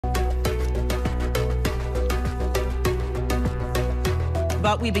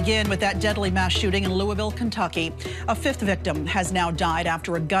But we begin with that deadly mass shooting in Louisville, Kentucky. A fifth victim has now died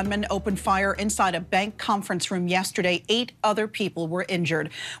after a gunman opened fire inside a bank conference room yesterday. 8 other people were injured.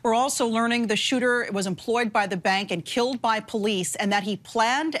 We're also learning the shooter was employed by the bank and killed by police, and that he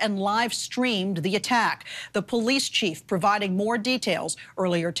planned and live streamed the attack. The police chief providing more details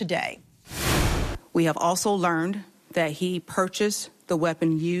earlier today. We have also learned that he purchased the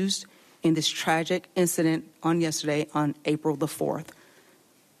weapon used in this tragic incident on yesterday, on April the 4th.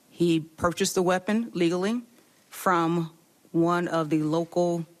 He purchased the weapon legally from one of the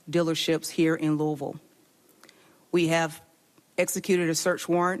local dealerships here in Louisville. We have executed a search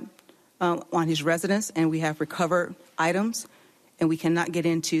warrant on his residence, and we have recovered items, and we cannot get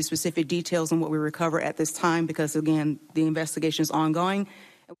into specific details on what we recover at this time because, again, the investigation is ongoing.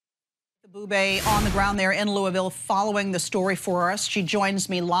 Boubet on the ground there in Louisville following the story for us. She joins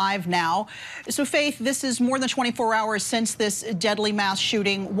me live now. So, Faith, this is more than 24 hours since this deadly mass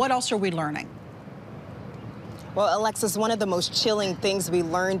shooting. What else are we learning? Well, Alexis, one of the most chilling things we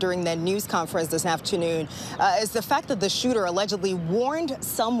learned during that news conference this afternoon is the fact that the shooter allegedly warned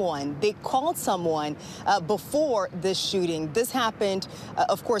someone. They called someone before this shooting. This happened,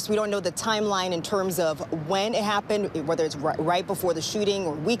 of course, we don't know the timeline in terms of when it happened, whether it's right before the shooting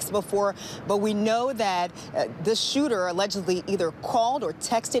or weeks before. But we know that this shooter allegedly either called or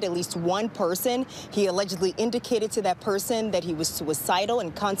texted at least one person. He allegedly indicated to that person that he was suicidal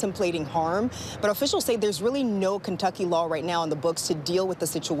and contemplating harm. But officials say there's really no Kentucky law right now in the books to deal with a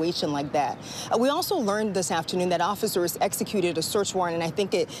situation like that. We also learned this afternoon that officers executed a search warrant, and I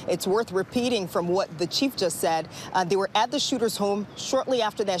think it's worth repeating from what the chief just said. They were at the shooter's home shortly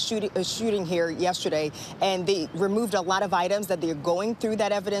after that shooting here yesterday, and they removed a lot of items that they're going through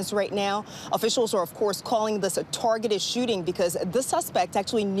that evidence right now. Officials are, of course, calling this a targeted shooting because the suspect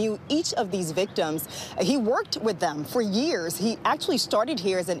actually knew each of these victims. He worked with them for years. He actually started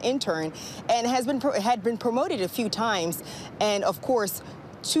here as an intern and had been promoted a few times. And of course,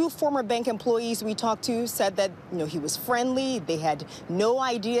 2 former bank employees we talked to said that, he was friendly. They had no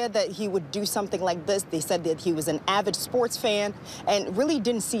idea that he would do something like this. They said that he was an avid sports fan and really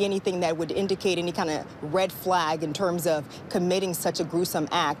didn't see anything that would indicate any kind of red flag in terms of committing such a gruesome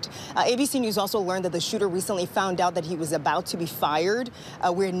act. ABC News also learned that the shooter recently found out that he was about to be fired.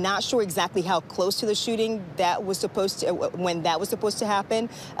 We're not sure exactly how close to the shooting that was when that was supposed to happen.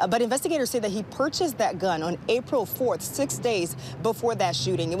 But investigators say that he purchased that gun on April 4th, 6 days before that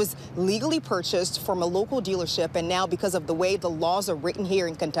shooting. It was legally purchased from a local dealership, and now because of the way the laws are written here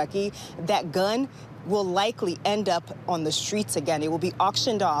in Kentucky, that gun will likely end up on the streets again. It will be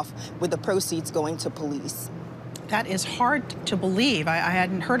auctioned off with the proceeds going to police. That is hard to believe. I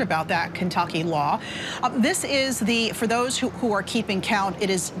hadn't heard about that Kentucky law. This is for those who are keeping count, it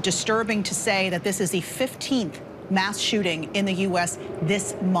is disturbing to say that this is the 15th mass shooting in the U.S.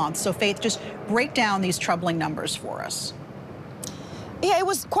 this month. So, Faith, just break down these troubling numbers for us. Yeah, it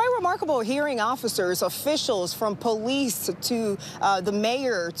was quite remarkable hearing officers, officials from police to the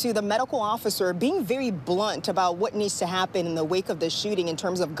mayor to the medical officer being very blunt about what needs to happen in the wake of this shooting in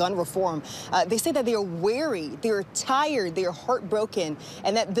terms of gun reform. They say that they are weary, they're tired, they're heartbroken,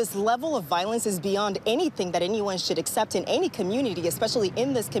 and that this level of violence is beyond anything that anyone should accept in any community, especially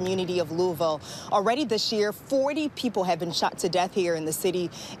in this community of Louisville. Already this year, 40 people have been shot to death here in the city,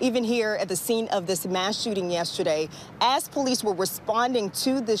 even here at the scene of this mass shooting yesterday. As police were responding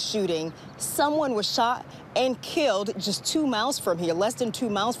to this shooting, someone was shot and killed just 2 miles from here, less than 2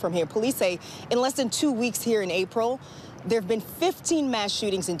 miles from here. Police say in less than 2 weeks here in April, there have been 15 mass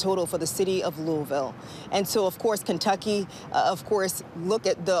shootings in total for the city of Louisville. And so, of course, Kentucky, look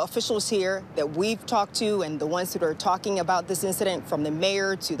at the officials here that we've talked to and the ones that are talking about this incident, from the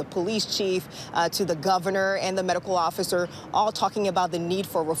mayor to the police chief to the governor and the medical officer, all talking about the need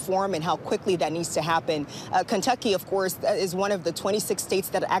for reform and how quickly that needs to happen. Kentucky, of course, is one of the 26 states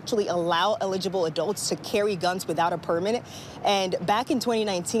that actually allow eligible adults to carry guns without a permit. And back in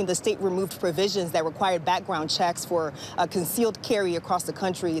 2019, the state removed provisions that required background checks for concealed carry across the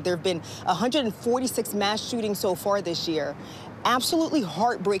country. There have been 146 mass shootings so far this year. Absolutely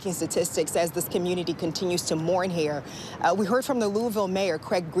heartbreaking statistics as this community continues to mourn here. We heard from the Louisville mayor,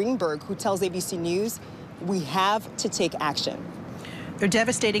 Craig Greenberg, who tells ABC News, we have to take action. They're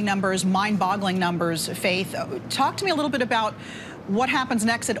devastating numbers, mind-boggling numbers, Faith. Talk to me a little bit about what happens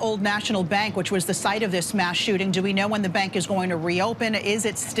next at Old National Bank, which was the site of this mass shooting. Do we know when the bank is going to reopen? Is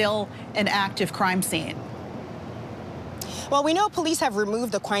it still an active crime scene? Well, we know police have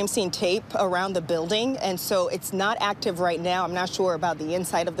removed the crime scene tape around the building, and so it's not active right now. I'm not sure about the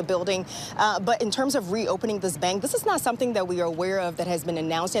inside of the building. But in terms of reopening this bank, this is not something that we are aware of that has been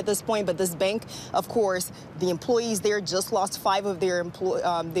announced at this point. But this bank, of course, the employees there just lost 5 of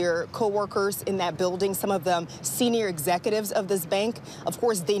their co-workers in that building, some of them senior executives of this bank. Of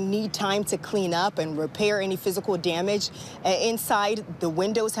course, they need time to clean up and repair any physical damage. Inside, the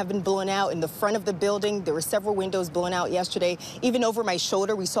windows have been blown out. In the front of the building, there were several windows blown out yesterday. Even over my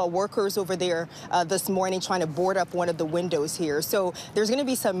shoulder, we saw workers over there this morning trying to board up one of the windows here. So there's going to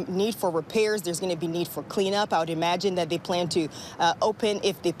be some need for repairs. There's going to be need for cleanup. I would imagine that they plan to open,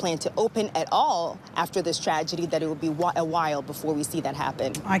 if they plan to open at all after this tragedy, that it will be a while before we see that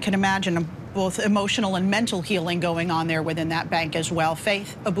happen. I can imagine both emotional and mental healing going on there within that bank as well.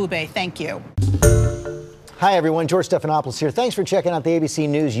 Faith Abube, thank you. Hi everyone, George Stephanopoulos here. Thanks for checking out the ABC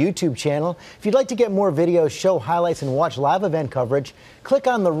News YouTube channel. If you'd like to get more videos, show highlights, and watch live event coverage, click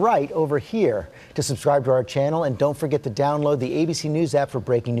on the right over here to subscribe to our channel, and don't forget to download the ABC News app for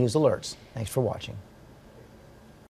breaking news alerts. Thanks for watching.